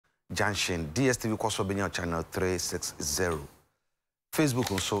Junction DSTV Koso Benyo channel 360.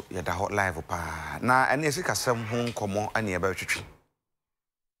 Facebook also yada hot live pa na ene sika sem ho nkomo ane eba twetwe.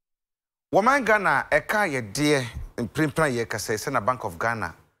 Woman Ghana eka ye de mprimpra ye kase se na Bank of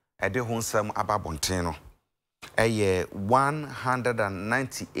Ghana e de ho nsem ababonten no. Eye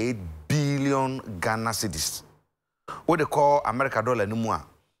 198 billion Ghana cedis. What they call American dollar no more.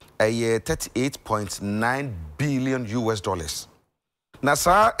 Eye 38.9 billion US dollars. Na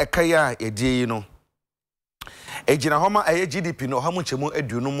sa ekaya edie yi no. Ejina homa eye GDP no hamu chemu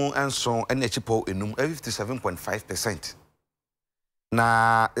edunumu enso ene chipo enum 57.5%.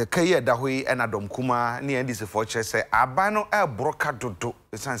 Na ekaya da hoi ena dom kuma ni ndc for che se abano e broka dodo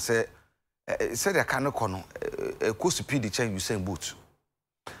esan se said ya kan ko no ko speed chen Usain Bolt.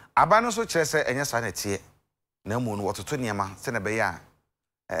 Abano so che se enya sa na tie na mu no wototo niema se na be ya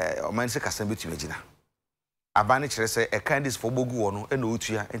o man se kasa betumi agina. Abane kire se e kan dis for bogu wo no e na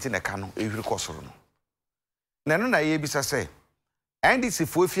otua enti na ka no e hwiri kosoro no. Na no na ye bisa se NDC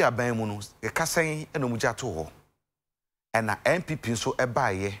fo fi aban mu no e kasan e na mu gya to ho. E na MPP so e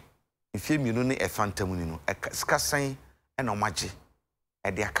baaye ifie mienu ne e fantamu ni no e kasan e na omagye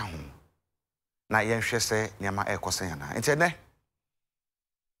e de aka ho. Na yenhwe se niama e kosan yana. Enti ne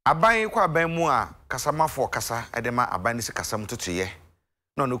aban kwa aban mu a kasamafo kasa e de ma aban ni se kasam totoye.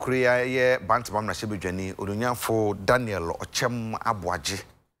 No no kuriya ye bantbam na shebedwani odunyafo Daniel Ochem Aboaje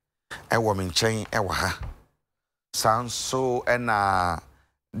e wo menchen e wa ha sanso e na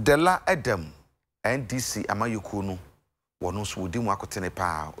Dela Edem NDC amayuku no wono so wodi mu akotene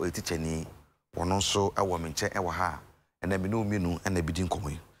pa o etichani wono so e wo menchen e wa ha e na minu e na bidi nkomo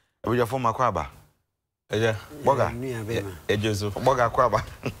yi abujafo makwa aba eja boga ejezo boga kwa aba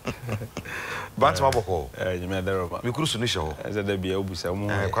Bantu maboko nyame daro ba mi kurusu ni hye eze da bia obusa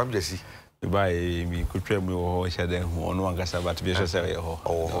mu kwam jesi bai mi kutwa mu ho hye da hu ono ankasa bat bi hye se ye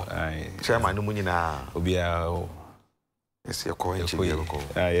ho ai chairman no munyina obia ho ese ko enchi ye ko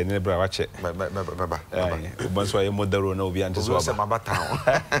ye ne bra wache baba obanso ye modaro na obia nteso aba se mabata ho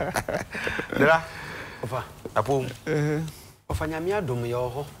dera ofa apo ofa nyame adom ye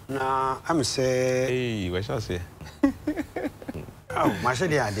ho na amse we shall say oh,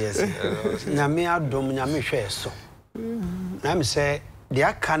 mashadi adese. Nyame adom nyame hwe so. Na me se de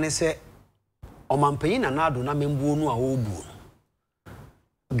aka ne se omampanyi na ado na membuo no a obuo.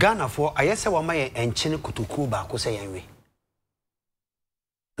 Ghana for ayese wa maye enchine kotoku ba ko se yanwe.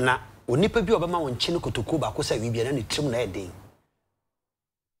 Na onipa bi obama won chine kotoku ba ko se wi bia na ne trim na eden.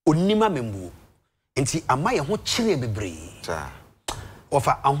 Onima membuo. Enti amaye ho chire bebre. Cha.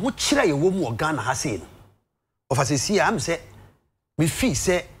 Ofa aho chire ye wo mu o Ghana ha se no. Ofa se si am se mi fi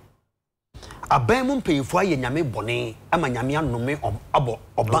se aban mu mpeyifo aye nyame bone ama nyame anome abo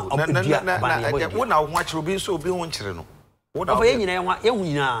oba obia aban wo na ho akire obi so obi ho nkire no wo na ye nyina ye hu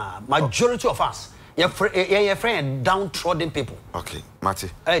nyina majority of us ye friend downtrodden people. Okay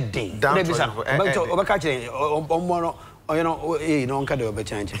mate dey downtrodden obaka kire omo no you know no nka dey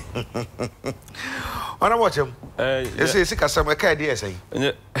obechange ona watchem ese kasam e ka dey esen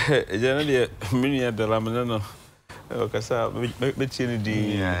je na dey minia de lamene no okasa betini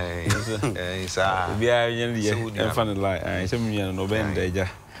di isa bia yen ye fan lie se minia no ben deja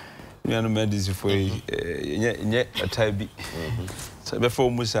minia no medicine foi nye atai bi se be fo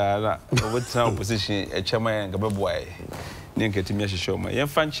musa la obetan position e chema yan gabe boy ne nketimi ahihye ma yen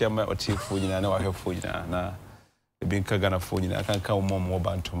fan chema otifo nyina na wahefo nyina na ebi nka Ghana fo nyina kan kan mo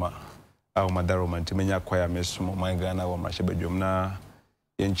bantoma a madaro mantimenya kwaya mesumo man Ghana wa mahye na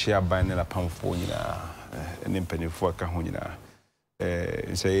yenchi aban ne la pamfo nyina ne mpanifo aka ho nyina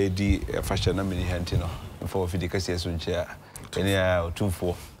say di fashion na mini hanti no for fidikasi eso nchia ene ya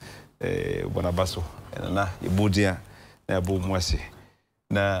otumfo bonabaso na yebudia na yabo muase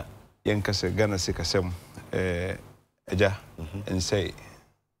na yenkase Ghana sikasem eja ensay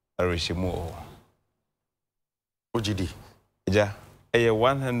arishimu ojidi eja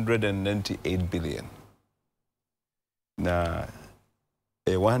 198 billion na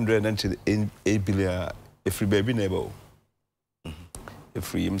 198 billion every baby neighbor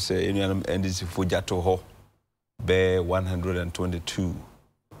if him say any NDC for jato ho be 122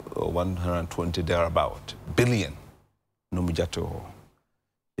 or 120 thereabout billion no mu jato ho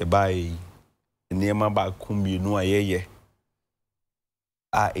ye buy niema ba kumbi no ayeye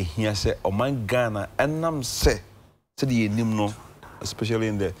a ehia se oman Ghana enam se the enim no especially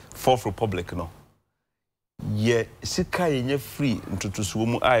in the Fourth Republic no ye sika yenye free ntutusuo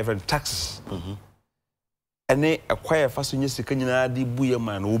mu a even taxes ene acquire faso nye sika nyina di buye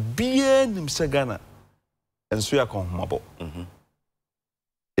man obie nim se Ghana enso ya konhomabo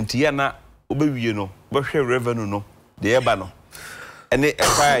enti ya na obewie no obehwe revenue no de eba no ene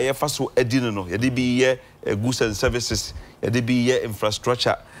ekwa ye fa so adino no ye de bi ye goods and services ye de bi ye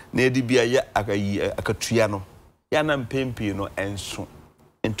infrastructure na ye de bi ye akatua no ya na mpempi no enso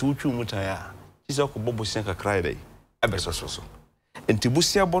enti wutwu mutan ya tise ko bobosia kakra dai abeso so enti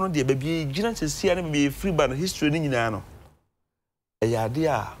busia bono de ba bi gina sesia na be free ban history ni nyina no ya de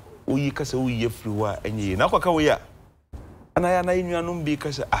a oyi kasa oyi free wa enye na kwaka wo ya ana ya na inuanum bi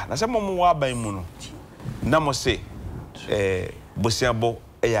kasa na se momo wa ban mu no na mo se Bosiabo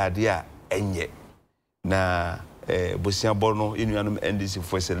Eyadia Enye na Bosiabo no inuanum NDC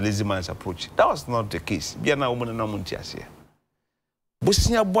for a lazy man's approach. That was not the case. Biana woman na muntiasia.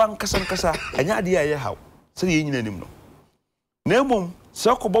 Bosiabo ankasa enya dia ye haw. Se ye nyina nim no. Na mom se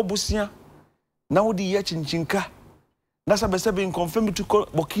okobo Bosia na wodi ye chinchinka. Na sabesebe in confirm to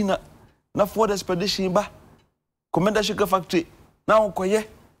Burkina na for the expedition ba. Commander Sugar Factory na okoye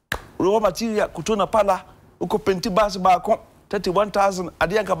raw material kutona pala uko penti bas ba kon 31,000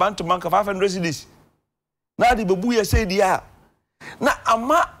 adia ka bantu manka 500 cedis na di bebu ye say dia na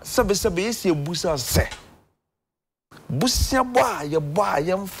ama sebe yesi busa se busia bo a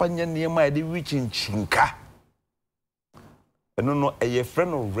ye mfanya niema de wichinchinka eno no a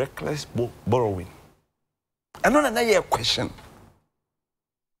friend of reckless borrowing eno na ye question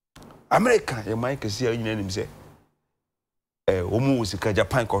America ye mike see a nyina nim se omu usika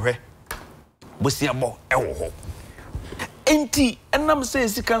Japan ko hwe Bosiabo ewo ho enti enam say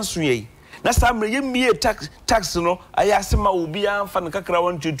sika nso ye na samre ye mie tax no ayasema obi amfa ne kakra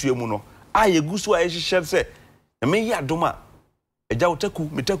won tutuemu no aye gusu aye hihye se me ya doma eja wotaku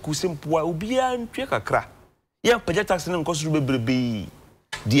metaku sempoa obi antwe kakra ye pagya tax ne nkosuru bebrebe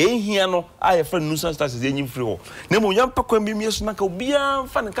de ehia no aye fa nuisance taxes ye nyimfiri ho na mo nyampa kwa mimie so naka obi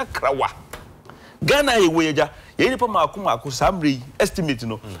amfa ne kakra wa Ghana ye weja ye nipa maako samre estimate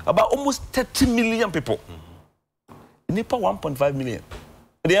no about almost 30 million people nipa 1.5 million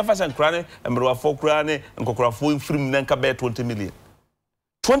the emphasis krane emrewa fo krane nkokrafo infrim na nka be 20 million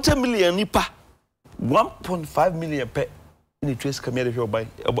 20 million nipa 1.5 million pe ni trace kamere hwe obai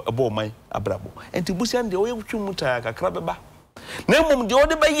ebo mai abrabo enti busia de oye twumuta kakra beba na mum de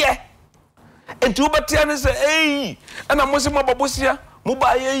ode be ye enti obatia ne se ana mo se mababosia mo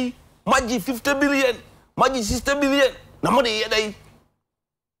ba ye Maji 50 billion, Maji 60 billion. Na mo de ye dai.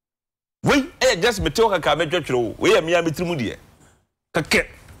 We just meteo ka mejo twero. We am ya metrimu de. Kake,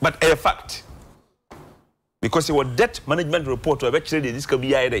 but a fact. Because it was debt management report to be chere this can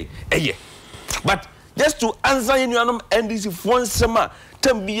be dai. But just to answer you NDC phone sema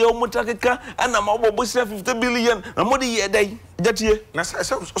tambie omutakeka ana mabobosia 50 billion na mo de ye dai. Jatie. Na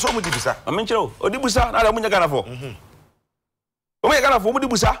so mo di bisa. Amenchero, odi busa na da munya Ghana fo. Munya Ghana fo mo di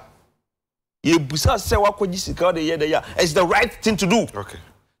busa. Ye busa se wakoji sika de ye de ya it's the right thing to do. Okay.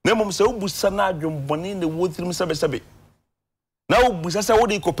 Na mum se busa na adwombone ne wotrim sebe na busa se wo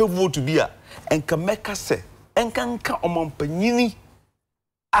de kope vote bia enka meka se enka omompanyini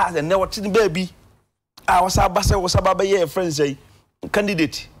a the network baby a wasa baba ye friends say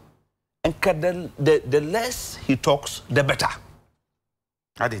candidate enka the less he talks the better.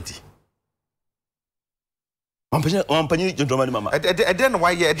 Identity. Ompanyini gentleman mama. Then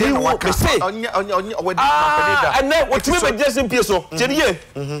why ye then waka on and then what me be just in so cheniye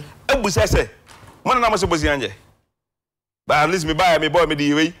ebusa se mo na mo se bosi anje but at least me buy me boy me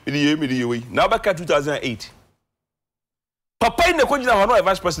the way now back at 2008 papa in the kojina hono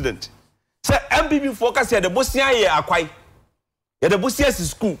vice president say MPP focus here the bosia ye akwai ye the bosia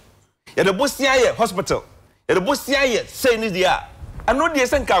school ye the bosia ye hospital ye the bosia ye say ni dia I know the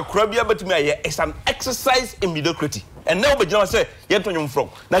essence of Krabia, but me, it's an exercise in mediocrity. And now, but you say, yet on your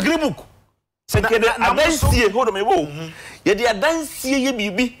from. Now, Gribbook. Say, I don't see a hold of me. Whoa. Yet, I don't see a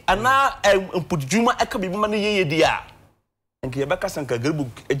baby, and now I put Juma Ekabi money ye dear. And Quebec Sanka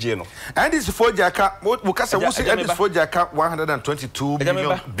Gribbook a general. And this for Jacka, what Mukasa was saying for Jacka 122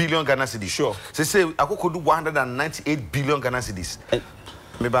 billion Ghana cedis. Sure. They say I could do 198 billion Ghana cedis.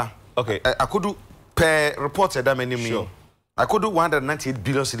 Meba. Okay. I could do per report that many million. I could do 198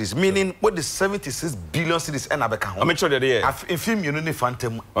 billion cedis, meaning what the 76 billion cedis and Abeka. I'm sure that in film you know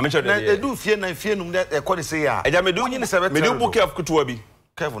phantom. I'm sure that they do fear that according say ya. I me do book of Kutuabi.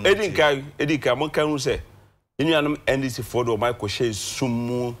 Kevin. Edika Monkan say. You know NDC for the Michael Shea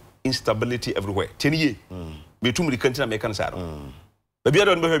sumu instability everywhere. 10 years. Be too many countries American side. Baby I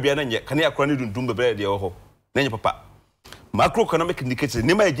don't know be yet. Can you acquire do the bread your Nanya papa. Macroeconomic indicators.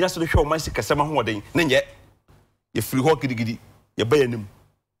 Nima just to show my sick as someone who day. Nanya. You free hockey gidi you buy him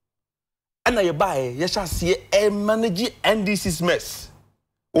and you buy you shall see a manage NDC's mess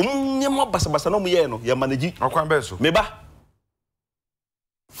nyemo basa no ye no you manage akwan beso meba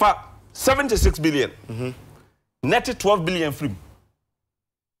fa 76 billion net 12 billion free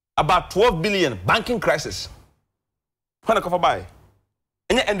about 12 billion banking crisis. When I cover by,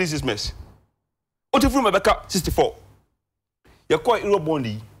 and you end this mess. What if you remember 64? You call Euro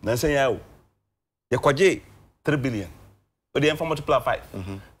Bondi, Nancy, you call J 3 billion. But the multiply 5.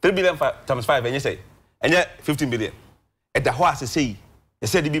 3 billion times 5, and you say, and yet 15 billion. At the horse, say, you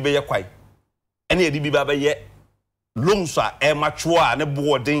said the baby quite. And yet the baby yet. Loans are a mature and a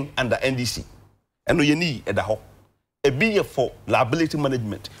boarding under NDC. And no, you need at the home. A billion for liability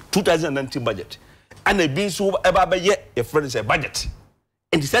management, 2019 budget. And a bill so ever yet, your friend is a budget.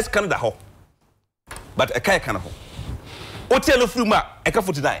 And it says Canada home. But a kaya can home. Hotel of Fruma, Eka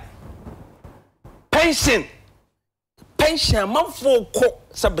 49. Pension, month for co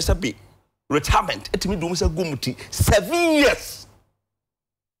sabi retirement. It me do Mr. Gumuti 7 years.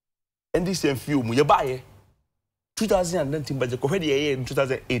 And this same few, you buy 2019 budget, already in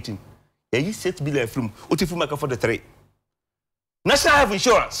 2018. You 6 billion from Utifumaka for the 3. National Health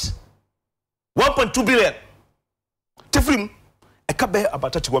Insurance, 1.2 billion. Tifrim, a cabe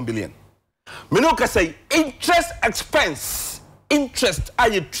about 31 billion. Menoka say interest expense. Interest are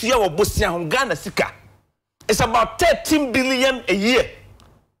you tria or Bosnia Hungana Sika. It's about 13 billion a year.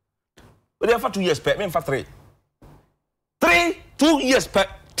 But they have for 2 years per, for 3. 2 years per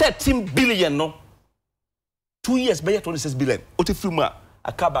 13 billion, no. 2 years by 26 billion. Utifuma,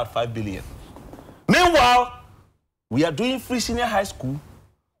 a car about 5 billion. Meanwhile, we are doing free senior high school.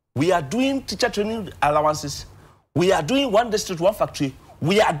 We are doing teacher training allowances. We are doing one district, one factory.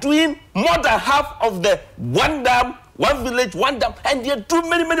 We are doing more than half of the one dam, one village, one dam, and they are doing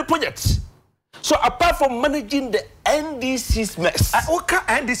many projects. So apart from managing the NDC's mess, okay,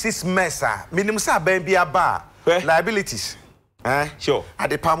 NDC's mess, minimum sa baby aba liabilities. Sure. At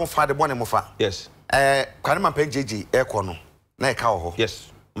the palm of the one mofa. Yes. Kanima pay JJ aircono. Na ka yes.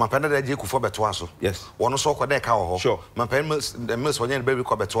 My pen that you could for betuaso. Yes. One so called that sure. My pen the mills when you baby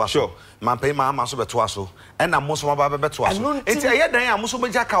call betuaso. Sure. My pay my master betuaso. And I'm most of my betuaso. It's a year day I'm also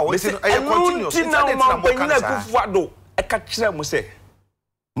majaka. It's a continuous. I catch them say,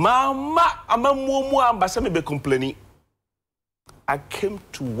 Mama, I'm a mumu ambassador be complaining. I came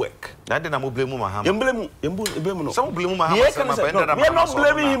to work. That didn't blame Mama. Some blame Mama. We are not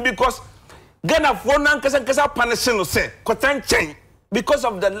blaming him because Ghana for Nankasa punishing say, Kotan change. Because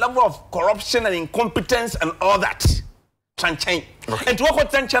of the level of corruption and incompetence and all that. Change. And to what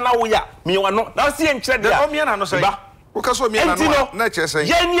tension now we are, me or not. Now see and check the Omiana no say. Because we are nature say,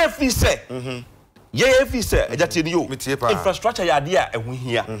 Yen if he say, Ye if he say, that you infrastructure idea and we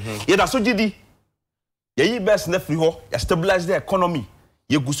here. Yet that's so GD. Ye best nephew, stabilize the economy.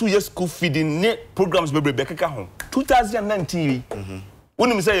 Ye gusu ye school feeding net programs baby Becca home. 2019.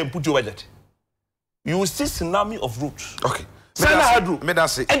 When you say you put your budget, you will see tsunami of roots. Okay.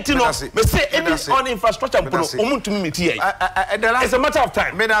 Medasi. Me say any on infrastructure it's a matter of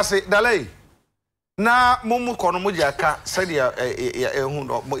time. Medasi dalay. Na mumu kono mujaka said ya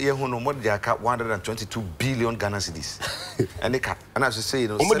mujaka 122 billion Ghana cedis. And they and as you say, you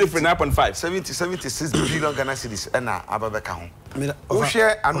know, 76 billion Ghana cedis and ababeka home. We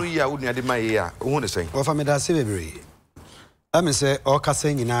share anu ya uni adima ya. Who is saying? Ofa medasi bebre. I mean, say, all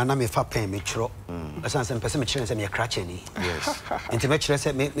Cassing in a me fa pen me tro. As I said, person me me a crutcheny. Yes. Intimate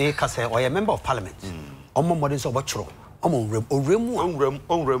said me Casse or a member of parliament. Omo models of Botro. Omo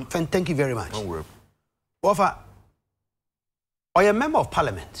room. Thank you very much. Ofa or a member of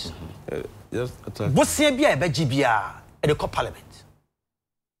parliament. Yes. What's here be a BGBR at the co parliament?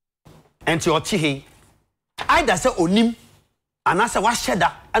 And to your tea, I that's a onim, and I say what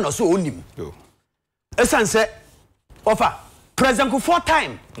shedder and also onim. As I said, Ofa. President Kufuor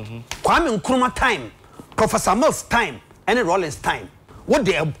time, Kwame Nkrumah time, Professor Mills time, and Rollins time. What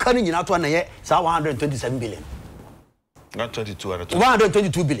they are cutting in out 1 year is 127 billion. Not 22.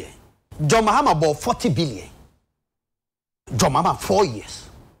 122 billion. John Mahama bought 40 billion. John Mahama 4 years.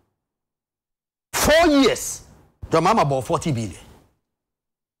 4 years. John Mahama bought 40 billion.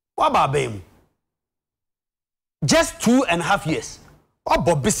 What about them? Just 2.5 years. What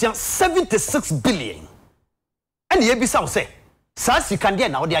about Bisian 76 billion? And the Ebisa will say, Sas, you can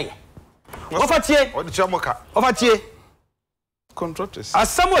get now, dear. Overtie, or the Chamoka. Overtie. Contractors. As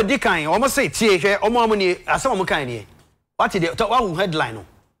someone decline, almost say, Tia, or more money, as someone kind. What is the one headline?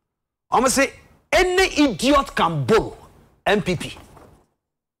 Almost say, any idiot can borrow MPP.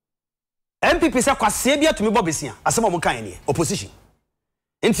 MPP say, Quasabia to me, Bobisia, as someone kind, opposition.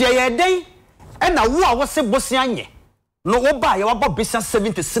 Into a day, and now who was say Bosianye. No, buy your Bobisia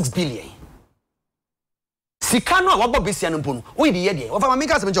 76 billion. Sikano wa bobisi anumpono we de ye wo fa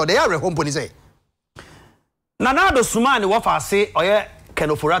meka se me they are home poni say nanado sumani wo fa se oye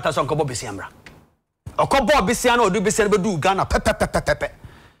kenoforata so nko bobisi amra okobo bobisi an odu bisi bedu Ghana pepe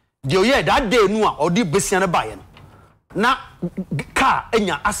the year that day no or the besia buy na car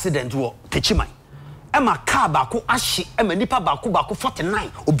enya accident wo techimai ema car baako ahye ema nipa baako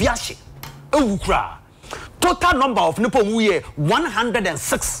 49 obi ahye ewu kra total number of nipa mu ye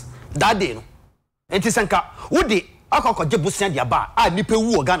 106 that day no enti senka wo de akọkọje bosia dia ba a nipa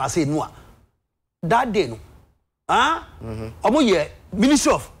wu o Ghana say no a that day no omo ye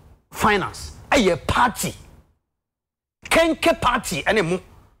Ministry of Finance aye party kenke party ene mu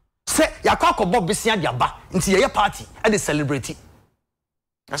se yakọkọbọ bosia dia ba nti ye party e dey celebrate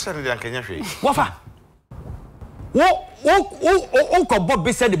asa ne dia kenya hwe wafa wo ko bob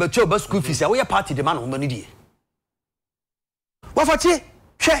be said the betu ba school fees we party the man wo mani die wafa tie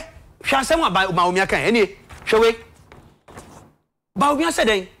hwe asem ba omi aka ene hwe we ba omi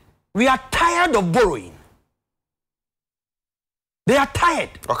said we are tired of borrowing. They are tired.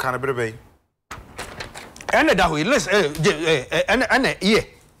 What kind of baby? And that way listen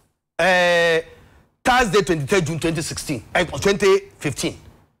Thursday 23rd June 2016 2015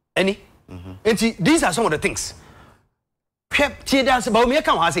 any these are some of the things. 40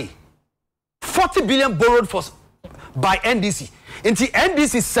 billion borrowed by NDC. Into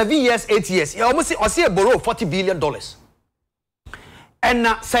NDC 7 years, 8 years. You almost see borrow $40 billion. And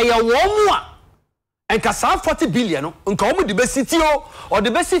now say a one and kasa 40 billion. Unka the best city or the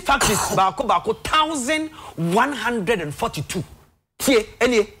best factories bako 1,142. Here,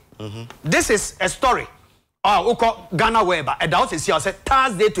 any. This is a story. Ghana Weber. And that was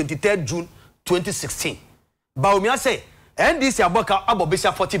Thursday 23rd June 2016. Baumia say. NDC aboka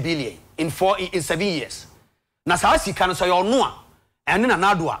abobesa 40 billion in 7 years. Na sa sika no so yo no a ene na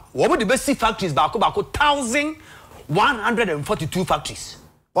nado a wo mo de besi factories bako 1,142 factories.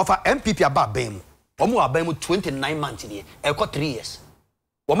 Ofa MPP aba ban mu. Wo mo aba mu 29 months ni e ko 3 years.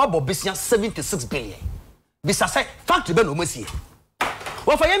 Wo ma bobesa 76 billion. Bisa say factory be no masie.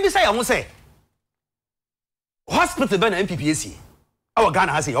 Wo fa yem bisa ya ho say hospital be na MPP esi. Awa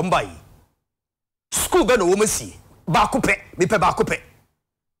Ghana ha say yo mbai. School be no wo masie. Bakupe, mipe bakupe.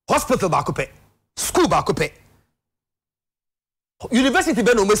 Hospital bakupe. School bakupe. University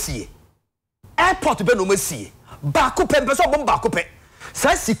be no mesiye. Airport be no mesiye. Bakupe mpeso bom bakupe.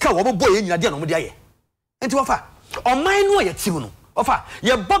 Sa sika wo boy nyina dia no mo dia ye. Enti wofa, oman no ye tim no. Wofa,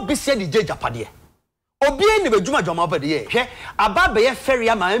 ye bob bisia di je japade. Obi eni bedwuma dwoma obade ye. Hwe, aba be ye ferry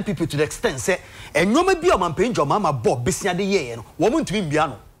ama MPP to the extent say enwoma bi o man pen dwoma ma bob bisia de ye no. Wo mo ntumi mbia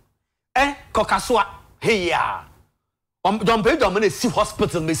no. Kokasoa. Hey ya. Don't pay them see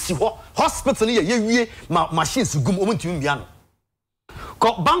hospital, me see hospital ye machines gum omuntumi bia no.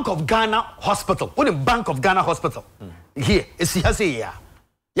 Bank of Ghana Hospital. What the Bank of Ghana Hospital? Here, it's here.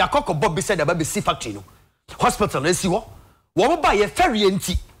 Ya koko Bob said about the sea factory no. Hospital na si wo. Wo ba ye ferry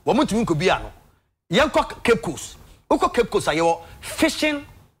enti. Wo muntumi ko bia no. Ye Cape Coast. Oko Cape Coast aye wo fishing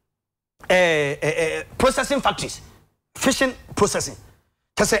processing factories. Fishing processing.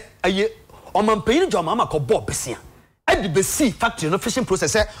 Kase aye o man pay no joma ma ko Bob besia. The besi factory no fishing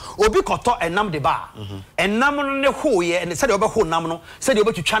process obi koto enam de ba enam no ne hoye and said obe ho nam no said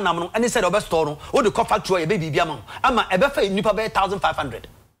obe twitwa nam no and said obe store no o de ko factory e be bibia ma ama ebe fa nipa be 1,500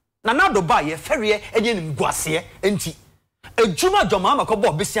 na do ba ye ferry e de nim guase enti ejuma joma ma ko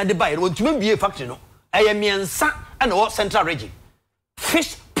bo besia de ba ye wontuma bie factory no eye miensa and o central region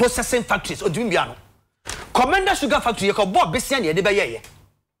fish processing factories odum bia no Commander Sugar Factory ye ko bo besia ne de be ye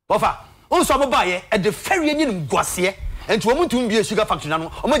ofa onso mo ba ye e de ferry nim guase enti wo mutum bie sugar factory na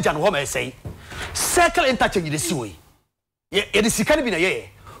no o ma gya no ho ma sei circle interchange de si we ye de sika ne bi na ye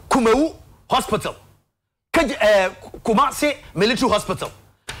Kumawu Hospital Kumasi Military Hospital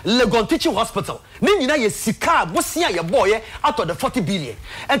Legon Teaching Hospital ni nyina ye sika bosia ye boye out of the 40 billion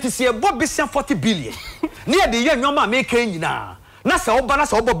enti se ye bo besia 40 billion ni ye de ye nwoma make nyina na se oba na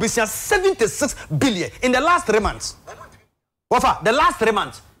se obo besia 76 billion in the last 3 months. Wafa the last 3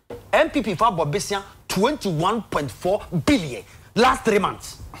 months MPP for Bobisian 21.4 billion last 3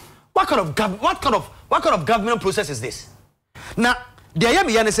 months. What kind of government process is this? Now, the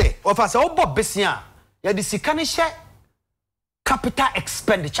Ayami say, of us all Bobisian, ya the Sikani share capital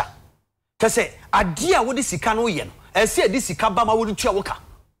expenditure. Can say, idea what this Sikano yen, and say this Sikabama would do worker.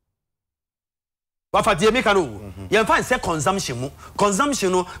 What for the Americano? You find say consumption,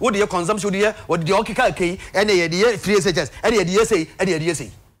 what do you consumption here? What the Okika key, and the 3 SHS, and the DSA, and the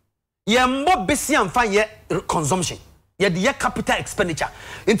DSA. Ye more busy and fine ye consumption. Ye the capital expenditure.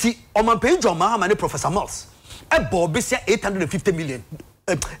 Inti on my page on my Professor Malls. A bob busy $850 million.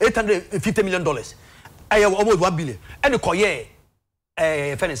 $850 million. I have almost 1 billion. And the Koye,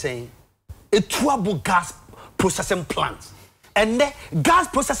 saying a trouble gas processing plant. and the gas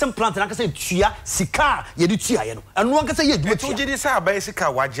processing plant na kase tua sika ye di tua ye no eno an kase ye di tua to say abai sika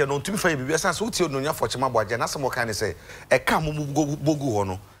waje no ntumi fa bibia san so tie onunya fochema boaje na sem kan say e ka mo bogu ho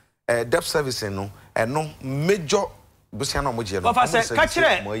no debt service no eno major busia na mo je no fa say ka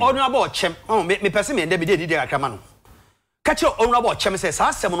kire onu aba ochem me pese me ndebe di akama no ka kire onu aba ochem say sa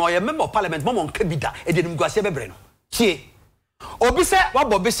asem no ye member of parliament mo nka bida e de nimguase bebre no tie obi say wa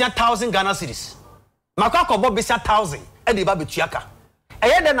bo besia 1000 Ghana cedis makwa ko bo besia 1000 e de ba betuaka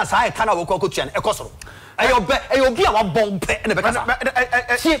eye de na sa e kana wo ko tua e kosoro eye obi a wa bompe e na be kasa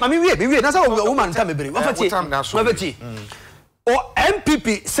tie mami wie na sa woman ta mebre wa fatie o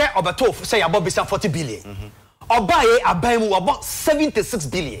MPP say obeto say ya bo besia 40 billion obaye aban mu wa bo 76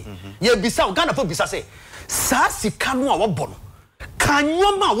 billion ye bisa Ghana for bisa say sa sika no a wo bo no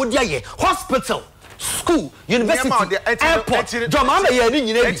kanwoma wo dia ye hospital school university airport joma me ye ni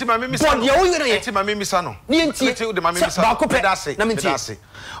nyina bi bon ye wo yere ye enti mami misa no ni enti de mami misa ba ko pe na menti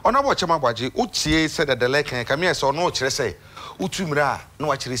ona bo chema gbaje o tie se de leken ka me se ono o kire se utumira na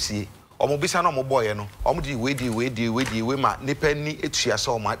wa kire sie omo bisa na omo boye no omo di we ma nipa ni etua se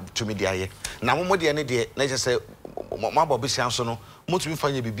omo tumi de aye na mo de ne de na je se mo abo bisa so no mo tumi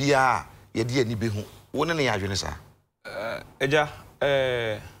fanya bibia ye de ani behu wo ne ya adwene sa eja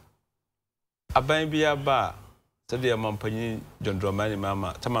aban bia ba tede mampanyi John Dramani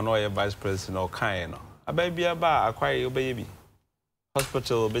mama tama no ye vice president o kan no aban bia ba akwaye obeye bi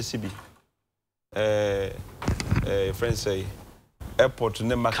hospital obesibi friends say airport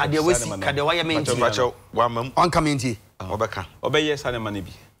ne market kade wa ye menti wa mam on kamenti obeka obeye sane mane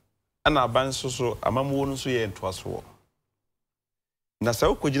bi ana aban so amamwo no so ye ntoaso na sa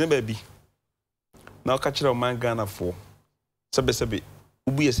ukogine ba bi na ka kire o man Ghana fo sebe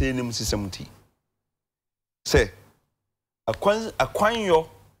ubu ye se nim sisemti se akwanyo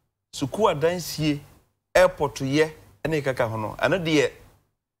suku adansie airport ye ene kaka hono ana de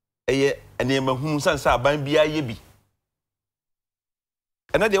eye ene mahunu sansa aban bia ye bi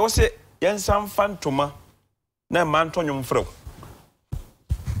ana de wo se yensam fantoma na mantonyum frew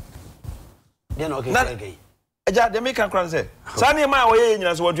de no okay eja de me kan kran se sa ne ma wo ye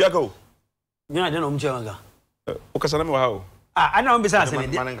nyina so wadua ka o nyina de no mchewanga o kasa na me wa ha o ana on bisa asemi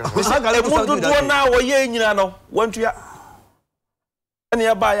mudu na wo ye nyina no wantua ene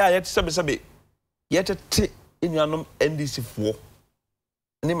ya ba ya ye sebe ye tete enuanom NDC fo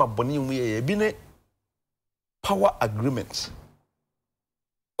ne maboni mu ye bi ne power agreement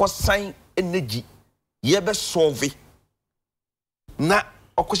ko sign energy ye be solve na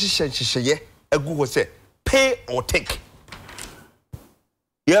okohihye agu ho se pay or take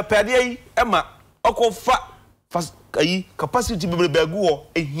ye pade yi ema okofa ayi capacity bebe agu ho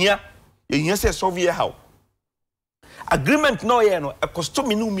ehia se solve ye how agreement no ye no e cost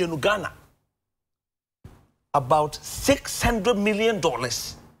me no mienu Ghana about $600 million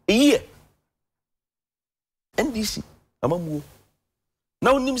a year NDC amamuo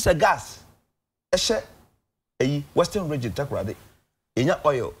now nims a gas ehye ayi western region takrade enya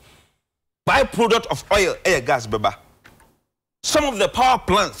oil byproduct of oil air gas beba some of the power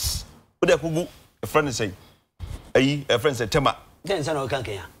plants with the a friend is saying ayi a friend say tema then say no kan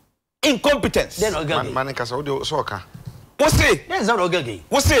kan incompetence then ogan man kasa wo de so oka wo say then say no ogan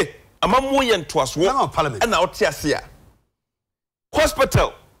wo say amamuo ye ntoaso parliament na ote ase a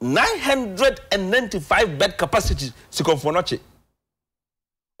hospital 995 bed capacity sikonfonoche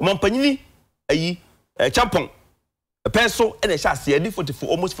omampanyini ayi champon peso and a chassis 44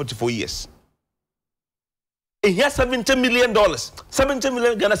 almost 44 years and here $70 million 70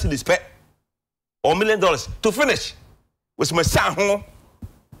 million Ghana cedis per or $1 million to finish with my son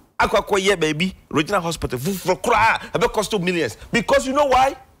akwa ye baby regional hospital for cry about cost of millions because you know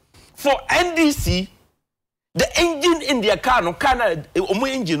why for NDC the engine in their car no can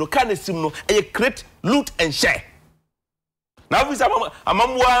engine no can sim no e create loot and share now we say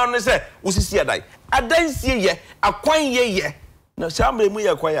amamwa no say usisi adai adansie ye akwan ye na samre mu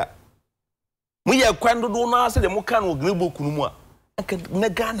ye kwaya mu ye kwan dodo na se de mu kan ognebo kunu mu a na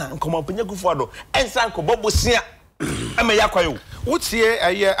Ghana nkomapanya gufo ado ensan ko bobosia ama ya kwayo wotie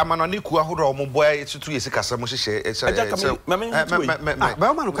aye amanoni ku ahodo o mo boy tutu yesi kasa mo hyehyɛ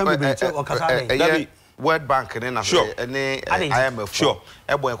ba ma no kan bi o kasa dai World Bank ne na ne IMF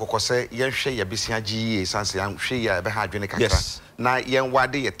ebo ekokose yenhwe ye besia GE sanse yanhwe ye be ha adwene kakra na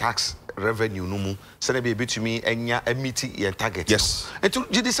yenwade ye tax revenue no mu se na be betumi enya amiti ye target etu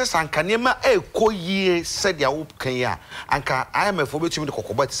gidi se sanka ne ma ekoyie se dia wo kan ya anka IMF betumi de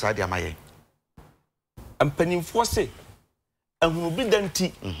kokoba ti sa dia maye ampanimfo se ahunu bi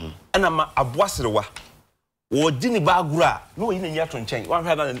danti ana ma aboaserewa wo gini ba agura no yi na nya to nchen wa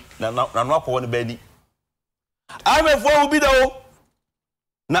hwa na no akọ won ba ni IMF will be there.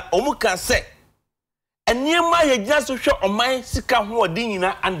 Na omu can say, and near my just to show on my sika who are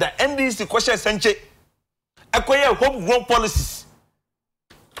dinina and the NDC question senche. Acquire homegrown policies.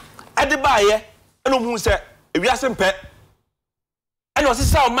 At the buyer, and who said, if you are some pet, and was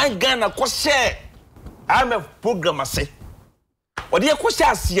this how my Ghana question? IMF program, I say. What do you question,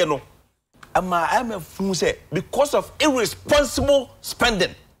 you know? And my IMF say, because of irresponsible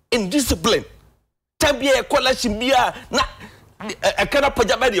spending, indiscipline, Tabia, Collation, Bia, na. I cannot put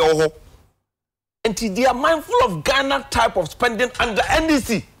your ho. And they are mindful of Ghana type of spending under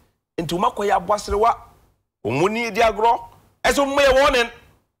NDC. Into Makoya Basrewa, Omuni Diagro, as on my warning.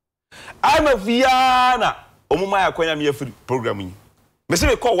 I'm a Viana, Omumaya Koyam free programming.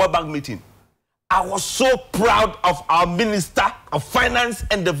 Mr. Call World Bank meeting. I was so proud of our Minister of Finance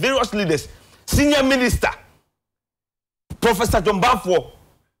and the various leaders, Senior Minister, Professor John Bafo,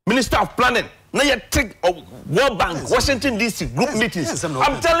 Minister of Planning. Now you take World Bank, Washington DC group meetings.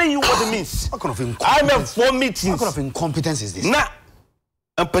 I'm telling you what it means. I'm at 4 meetings. What kind of incompetence is this? Now,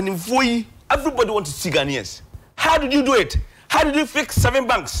 everybody wants to see Ghanaians. How did you do it? How did you fix 7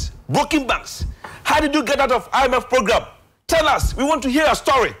 banks, broken banks? How did you get out of IMF program? Tell us. We want to hear a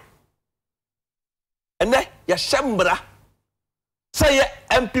story. And then ya shambra say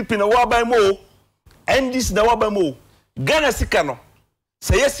MPP na waba mo, NDC na waba mo. Ghana sikano.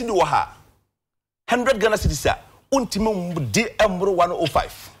 Say yes do ha. 100 Ghana cedis untimum DM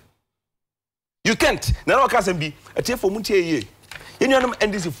 105. You can't. Na waka sem bi etie for muntie ye. Yenuanum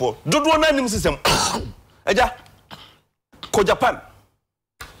NDC for. Dodo na nim system. Eja ko Japan.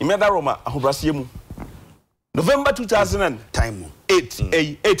 Imeda Roma ahobrase mu. November 2000 time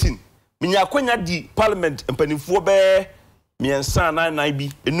 18. Minya kwanya di parliament mpanimfo be miensa nan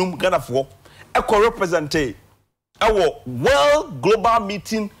bi enum Ghana fo e ko represent our World Global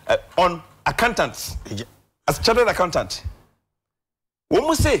Meeting on Accountants as chartered accountant. When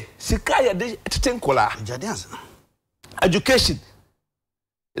we say Sikaya de Tenkola education,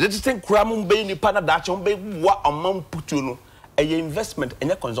 it is ten cramum bay ni pana dachon bay what amount put you know a investment and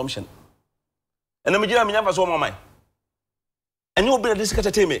your consumption. And I'm going to so my and you will be a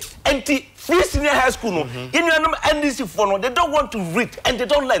discussed me. Anti free senior high school, no, you know, NDC for no, they don't want to read and they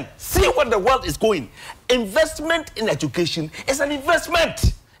don't learn. See what the world is going. Investment in education is an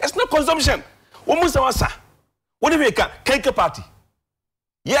investment. It's not consumption. What do you make a party?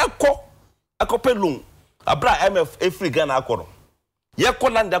 Yeah, a copy loan. A bra MF a free Ghana accord. Yeah,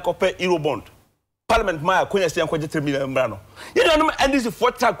 land a copy Euro bond. Parliament Maya Queen Stan $3 million. You know, and this is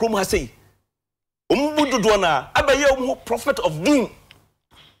what Krum has say. Abaye prophet of doom.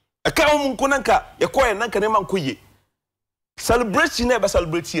 A cow munkunanka, a coin nanka kuye. Celebration never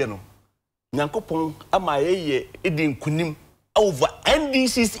celebrate here no. Nyankopon amaye edin kunim over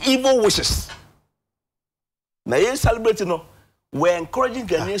NDC's evil wishes. Na ye celebrate no, we're encouraging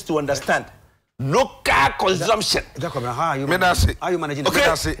Ghanaians to understand local consumption. How are you managing? Okay.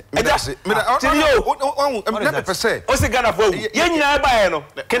 What's the Ghana for? Yenya buy no.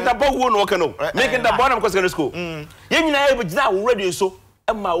 Kenta bo wo no no. Making the bottom because school. Yenya e now already so.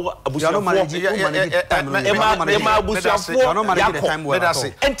 Emma abusia for. Emma abusia for.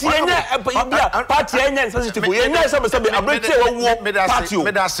 And yenya party yenya sensitive. Yenya some abrete wo party.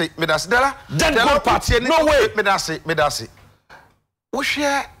 Medase dala. Then party no way. Medase. Wo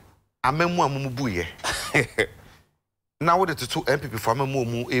share amemu amubu ye. Na wo de to MPP for amemu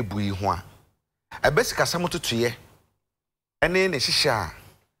mu ebu yi ho a. Ebesika samo totoye. Ene ne hihia.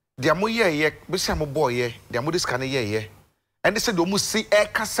 Dia mo ye besi amobo ye, dia mo disika ne ye. Ene se do mu si e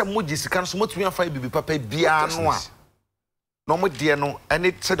kasa mo gisika so motumi afa bibi papa bia no a. No mo de no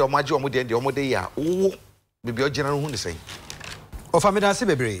ene se do mo age o mo de o mo de ya. Wo bibi ogina no hu ne sei. Ofamidase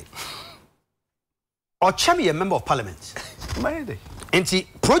bebre. Ochemi a member of parliament. Maybe. Enti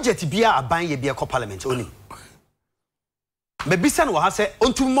project bia aban ye bia ko parliament oni. Me bisa no ha se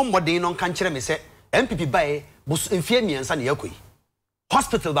ontum mommodin no kan kire me se MPP bae bus enfie miensa ne yakoi.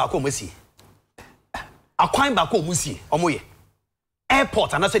 Hospital ba ko mosi. Akwan ba ko mosi omoye.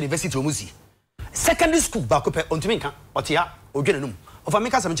 Airport and university omosi. Secondary school ba ko pe ontumi nka otia odwenanum. Ofa me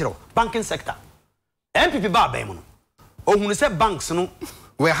ka sam kire banking sector. MPP ba ban mu no. Ohunu se banks no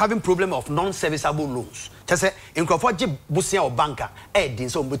we're having problem of non-serviceable loans. Just say in Crawford busia or banker, din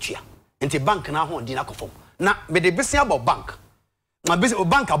so mbutia. Enti bank na ho din akofom. Na me de busia about bank. Na busia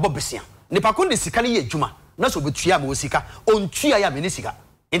bank about busia. Nipa kon de sika ne ye adwuma. Na so betua me osika. Ontua ya me ne sika.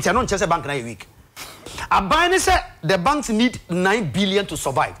 Enti anon chese bank na ye weak. Aban say the banks need 9 billion to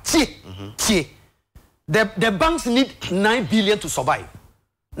survive. Tie. The banks need 9 billion to survive.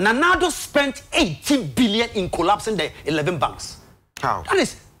 Nanado spent 18 billion in collapsing the 11 banks. How? That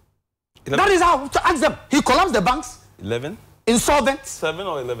is That is how to ask them. He collapsed the banks. 11. Insolvent. 7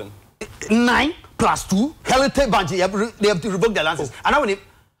 or 11. 9 plus 2. Heritage Bank. They have to revoke their licenses. And now when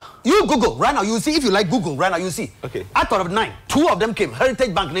you Google right now, you see. If you like Google right now, you see. Okay. Out of 9, 2 of them came.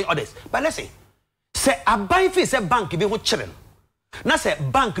 Heritage Bank and others. But let's say a buy fee say bank be what children. Now say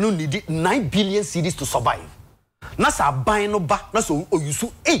bank no need 9 billion cedis to survive. Now say buy no ba. Now so you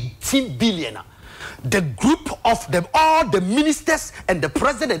so 18 billion. The group of them, all the ministers and the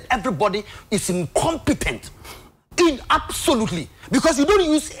president, everybody is incompetent. Absolutely. Because you don't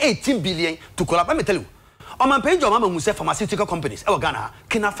use 18 billion to collapse. Let me tell you. On my page, your mama will say pharmaceutical companies. Ghana,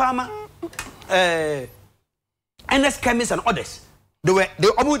 Kina Pharma, NS Chemists and others.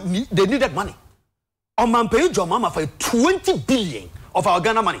 They needed money. On my page, your mama for 20 billion of our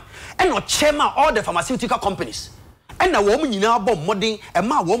Ghana money. And not chairman all the pharmaceutical companies. And a woman in our bomb modding, and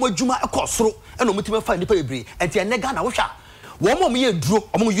my woman Juma a cost through, and no matter find the pay, and the Negana Washa. One more year drew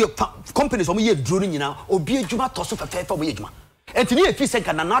among your companies, or year drawing now, or be a Juma toss of a fair for Juma. And to me, if you say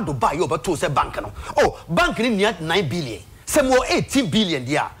can another buy over to say bank. Oh, bank in near 9 billion. Some more 18 billion,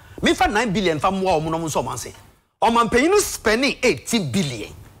 dear. Me for 9 billion from more monomo someone say. Or man paying spending 18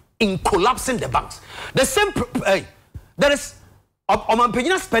 billion in collapsing the banks. The same there is or man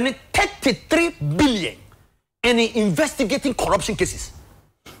paying spending 33 billion in investigating corruption cases.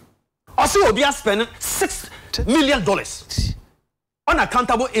 Also, we are spending $6 million.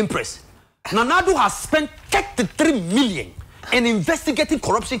 Unaccountable interest. Nanado has spent 33 million in investigating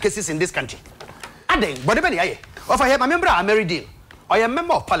corruption cases in this country. And then, whatever they are, if I am a member of Mary Deal, or a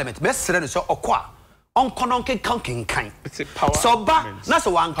member of parliament, best senator, so Okwa, on Kononke Kanking kind. It's a power. So, that's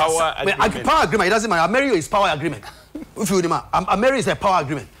one power agreement. Power agreement. It doesn't matter. Mary is power agreement. If you remember, Mary is a power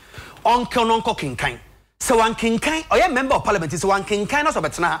agreement. On Kononko King kind. So, one King kind, or a member of parliament is one King kind, not so,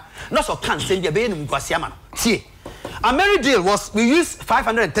 but now, not so can't send your baby in Guasiaman. See. A Mary deal was we used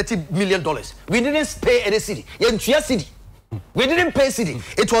 $530 million. We didn't pay any city. We didn't pay city.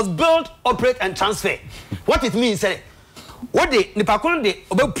 It was build, operate, and transfer. What it means is what the Nipakon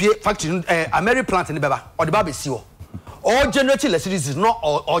the factory a Mary plant in the Baba or the Baby Siwo or generate electricity is not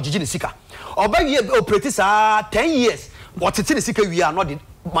or Gigi Sika. Or by year operators are 10 years. What it is we are not the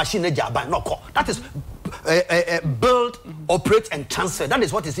machine job no call. That is build, operate, and transfer. That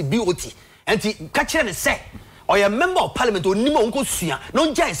is what is the BOT. And the catcher and say. Or a member of parliament or Nimo Uncle Sia,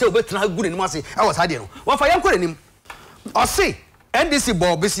 no giant say better good in Masi. I was hiding. What for young him? Or say, NDC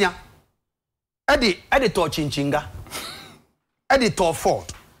Bob Bissia, editor Chinchinga, editor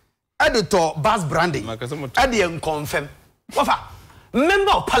Ford, editor Bass Branding, editor confirm. What for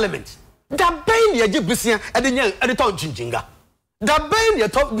member of parliament? That bain your Jibisia, editor Chinchinga. That bain your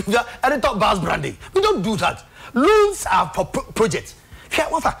top editor Bass Branding. We don't do that. Loans are for projects.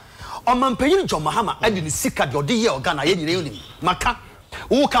 What for? On man paying John Mahama, I didn't seek at your dear Ghana, Maka,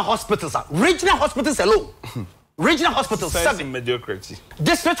 Uka hospitals, regional hospitals alone. Regional hospitals, 7. Mediocrity.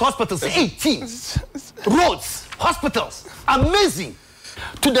 District hospitals, 18. Roads, hospitals, amazing.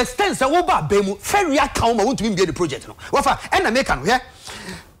 To the extent that Oba Bemu, very account, I want to be the project. Wafa, and American, yeah?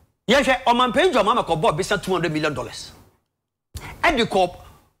 Yeah, on man paying John Mama bought $200 million. And the corp,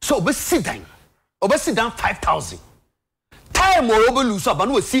 so we sit down, 5,000. Time or over lose up,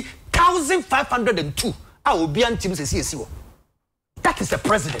 and we see 1,502. I will be on team says that is the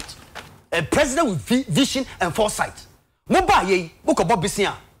president. A president with vision and foresight. Moba ye, Boko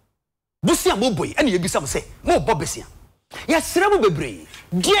Bobisia. Busia Moboy, and you be some say, Mo Bobisia. Yes, Siramu Bebre,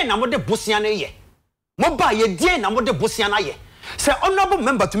 dear number the Busiana ye. Moba ye, dear number the Busiana ye. Say, honorable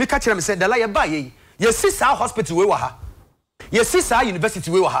member to me catch him said, the liar by ye. Your sister hospital we were her. Your sister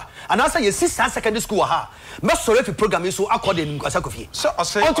university we were her. And also your sister secondary school her. Most sorry for program is so according to Sakofi. So I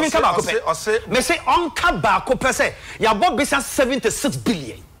say, me say on Kabako per se, your Bob business 76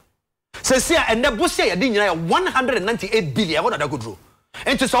 billion. Say, and the Bussia didn't 198 billion. What are good rule?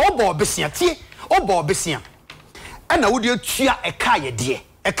 And to so Bob Bessia, Bob Bessia. And I would you cheer a kaya dear,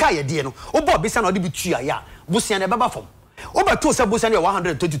 no. Bob Bessia or Dibutia, ya, Bussia and a Baba form. Over 2 Bussia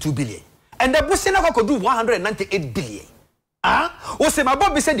 122 billion. And the Bussia could do 198 billion. Ah, o se ma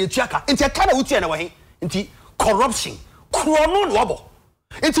Bob Bessia the Chiaka, into a kind of Uti and away. Into corruption, chronon wobble.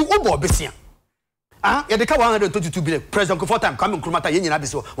 Into Obo Bessia. Ah, yeah, the 122 billion. President Kofotam coming Krumata Yen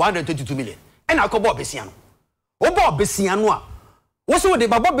Abiso, 122 million. And I call Bob Bessiano. Bob Bessiano. What's what the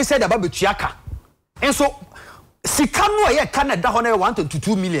Bob Bessia about Chiaka? And so, Sikano, yeah, Canada,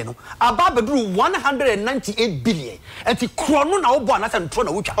 122 million. Ababa drew 198 billion. And the chronon now born as and Trona.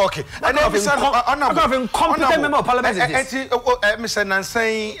 Okay, and I'm competent member of parliament. Mr.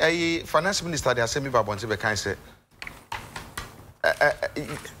 Nansay, a finance minister, they are semi Babonte, can say.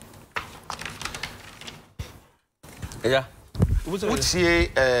 Yeah.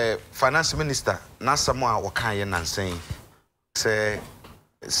 Utie finance minister na samo a wokan ye nansen say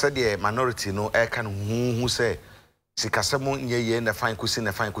the minority no e kan hu say sikasemo nye na fine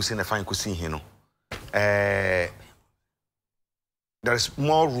kusi he no there is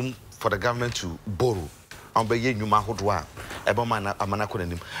more room for the government to borrow on be ye nyuma hodo a ebe man amana ko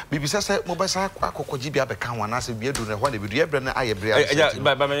nanim bibisa say mo be sa akokoji bia be kan wana say bia do na ho na be do ye bre na aye bre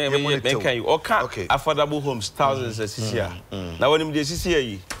can you okay affordable homes thousands of CCA na wonim de CCA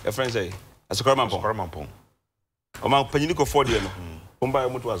yi a friend say asokoromampon o man panyini ko for de no bomba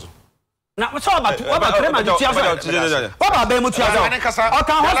mutu azo na what's all about krema de tiaso baba be mutu azo o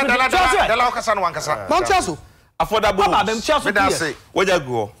kan hospital dala o kasa no wankasa bon tiaso affordable baba be tiaso me da say woja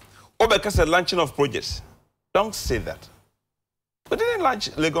go o be kasa launching of projects. Don't say that. We didn't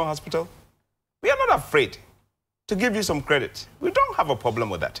launch Legon Hospital. We are not afraid to give you some credit. We don't have a problem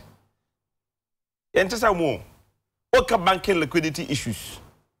with that. Oka banking liquidity issues.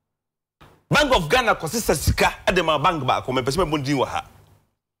 Bank of Ghana consists sika at the bank back.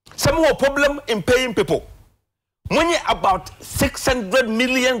 Some more problem in paying people. Money about 600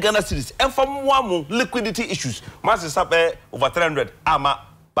 million Ghana cedis. And from one liquidity issues. Mass is up over 300. Ama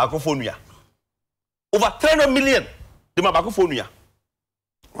bakophonia. Over 300 million. The Mabako phone ya.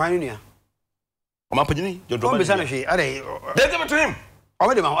 Why you? Omapajini, your don't be sanity. They give it to him.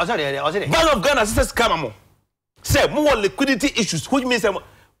 Already, I was there. Bank of Ghana says, come say more liquidity issues, which means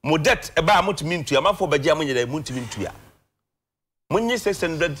more debt about amount mean to you. I'm for Bajaman, they want to mean to you. When you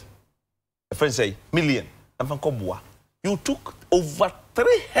 600 friends say million, and from Kobwa, you took over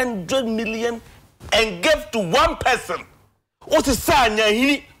 300 million and gave to one person. What is Sanya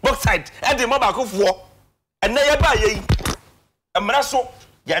Hini Boxside at the Mabako for? And now you buy ye. And Maraso,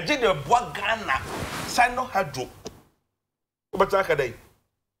 ya did a Boagana, Sano Hadro. But I day.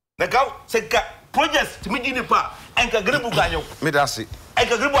 The cow said projects to me in the park and Kagribu Ganyo. Medasi. I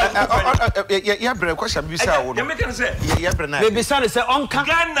can agree. Yeah, brother, question. You say, yeah, brother. Baby son is on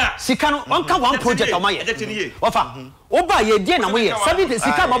Ghana. Sikano, on one project on my head. Offer. Oba ye dia na we 70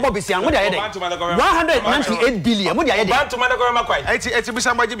 sika mabo bisia mo dia ye 198 billion mo dia ye ban to madako makwai eti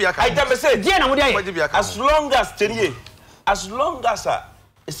bisa maji bia ka I tell me say dia na mo dia ye as long as tenye as long as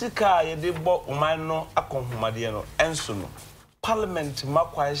sika ye de bo man no akonhumade no enso no parliament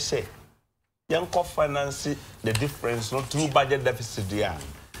makwai say yanko finance the difference no through budget deficit dia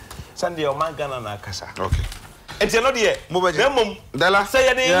Sunday o man Ghana na kasa okay enti no de mom dala say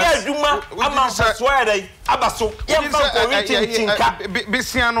ye dey adwuma ama so ya dey abaso ye fa ko tinka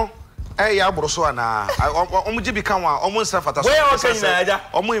bisia no ya abroso ana omuji bi kan wa omu nsafata so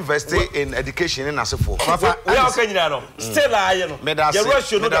omu invest in education in asefo we are kanyina no still aye no ye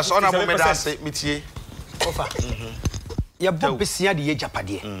rush no that's on abo medase mitie ofa ye bob bisia de ye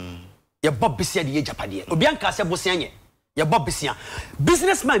japade ye bob bisia de ye japade obi anka se bosia nye ye bob bisia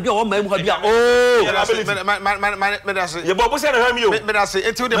businessman bi o ma mu ha bi oh medase ye bob bisia na ha mi o medase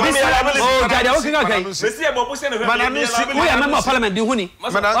enti de oh dade o kinga kai bisia ye bob bisia na ha mananusi we are member of parliament di huni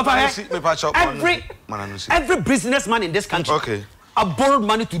every businessman in this country okay borrowed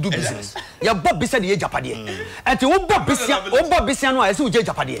money to do business. Ya bob bisia de japade. Enti wo bob bisia no ese wo je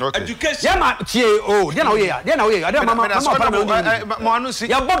japade. Education. Ya ma tie oh, dia na wo ye ya. Dia mama mo anu si.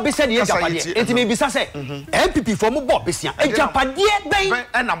 Ya bob bisia de japade. Enti me bisa se MPP for mo bob bisia. E japade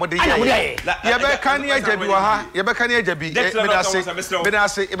ben na mo de ye. Ya be kan ye jabi wa ha. Ya be kan ye jabi.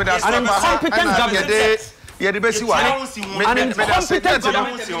 Medase. An incompetent government. Yeah, the best one. And incompetent.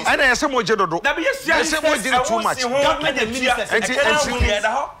 And I say more dodo. I say more too much. Government and ministers.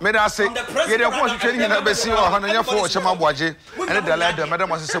 May I say, yeah, the one training in the best or Hanaya for Chama Boaje, and the lad, Madame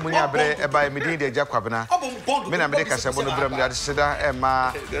was a Semunia by Medina Jacobina. Mena Medica Sabona Bram, that Seda, and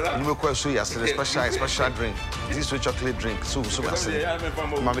Ma, Nuko Suya, special drink. This with chocolate drink, so I say,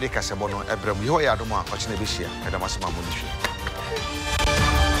 Mamadica Sabono, Abram, Yoya Doma, Pachinabishia, and Amasama Munisha.